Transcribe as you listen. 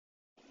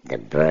The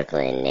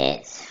Brooklyn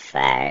Nets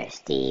fired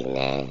Steve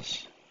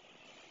Nash.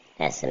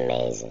 That's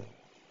amazing.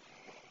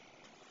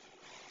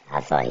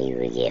 I thought he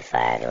would get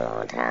fired a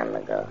long time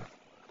ago,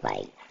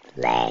 like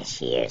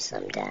last year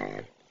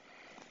sometime,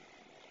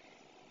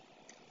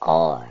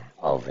 or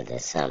over the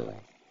summer,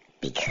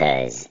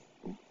 because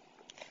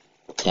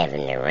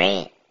Kevin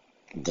Durant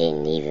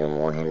didn't even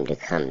want him to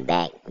come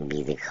back and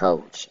be the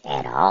coach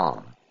at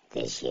all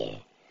this year.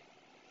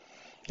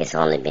 It's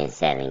only been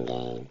 7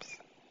 games.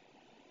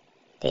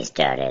 They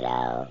started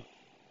out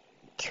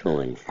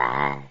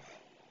 2-5,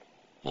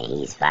 and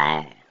he's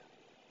fired.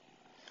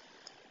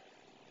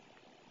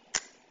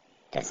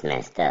 That's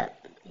messed up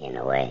in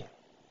a way,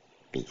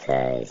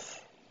 because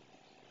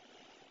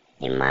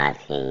in my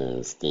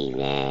opinion, Steve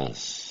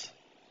Nash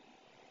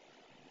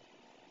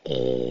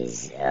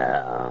is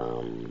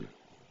a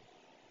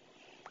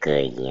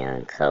good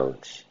young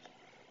coach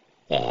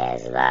that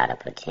has a lot of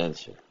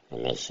potential,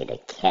 and they should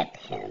have kept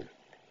him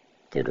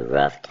through the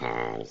rough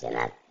times, and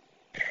I'm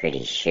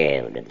pretty sure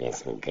it would have been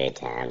some good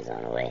times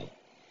on the way.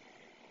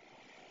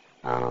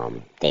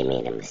 They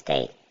made a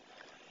mistake.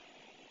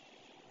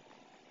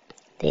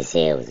 They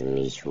say it was a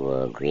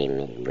mutual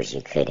agreement, which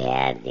it could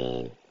have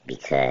been,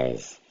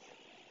 because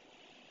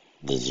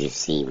did you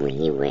see when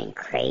he went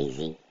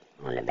crazy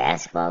on the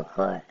basketball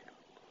court?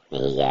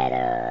 And he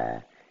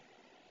got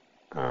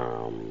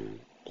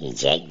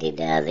ejected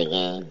the other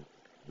game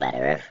by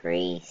the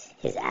referees.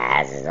 His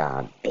eyes is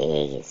all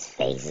big, his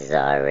face is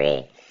all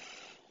red.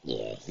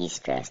 Yeah, he's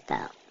stressed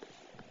out.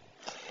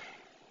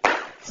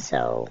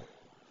 So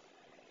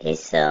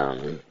it's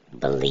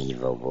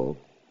believable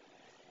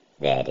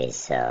that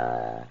it's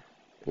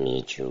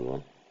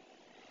mutual.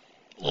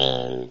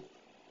 And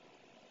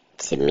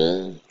to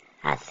me,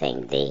 I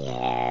think they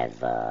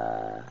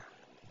have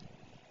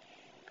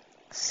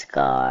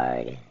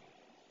scarred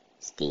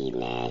Steve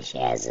Nash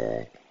as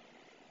a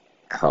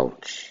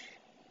coach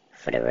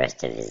for the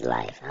rest of his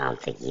life. I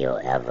don't think he'll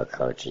ever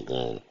coach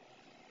again.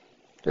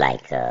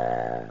 Like,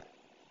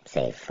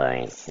 say for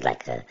instance,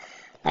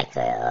 like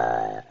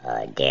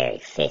a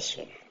Derek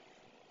Fisher.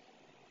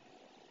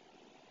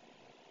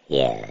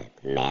 Yeah,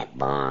 Matt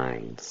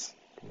Barnes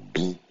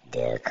beat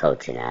the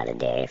coaching out of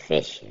Derek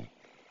Fisher.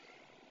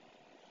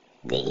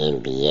 The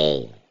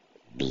NBA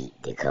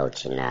beat the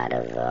coaching out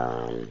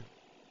of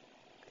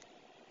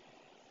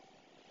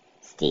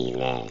Steve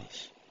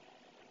Nash.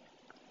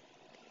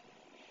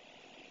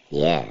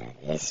 Yeah,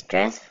 it's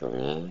stressful,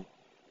 man.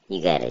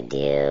 You gotta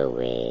deal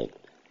with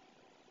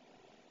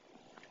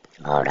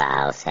all the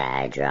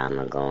outside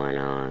drama going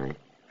on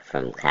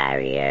from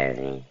Kyrie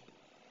Irving.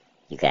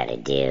 You gotta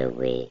deal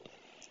with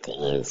the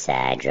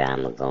inside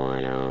drama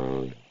going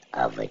on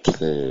of a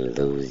team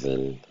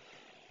losing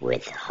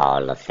with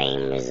Hall of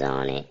Famers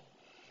on it.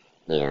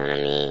 You know what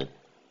I mean?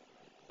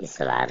 It's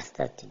a lot of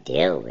stuff to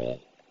deal with.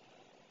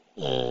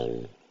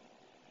 And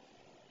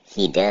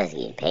he does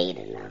get paid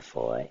enough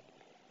for it.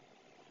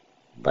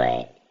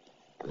 But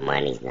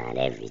money's not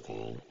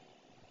everything.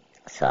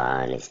 So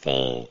I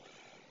understand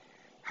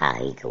how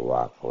he could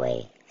walk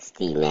away.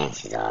 Steve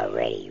Nash is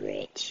already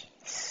rich.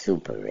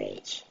 Super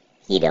rich.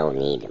 He don't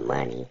need the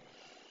money.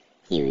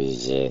 He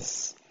was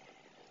just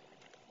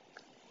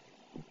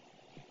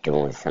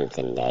doing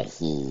something that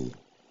he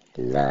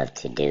loved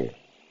to do.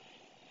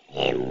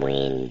 And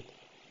when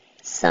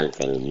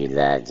something you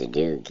love to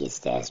do gets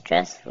that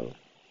stressful,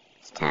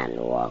 it's time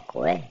to walk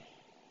away.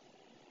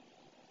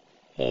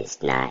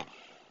 It's not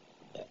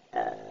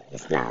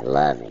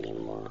love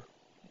anymore.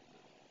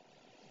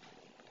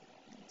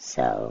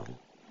 So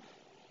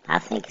I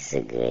think it's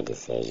a good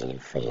decision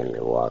for him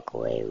to walk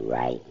away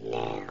right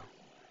now.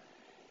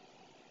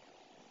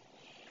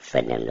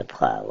 For them to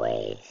part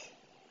ways.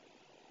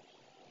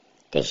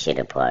 They should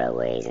have parted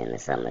ways in the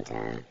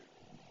summertime.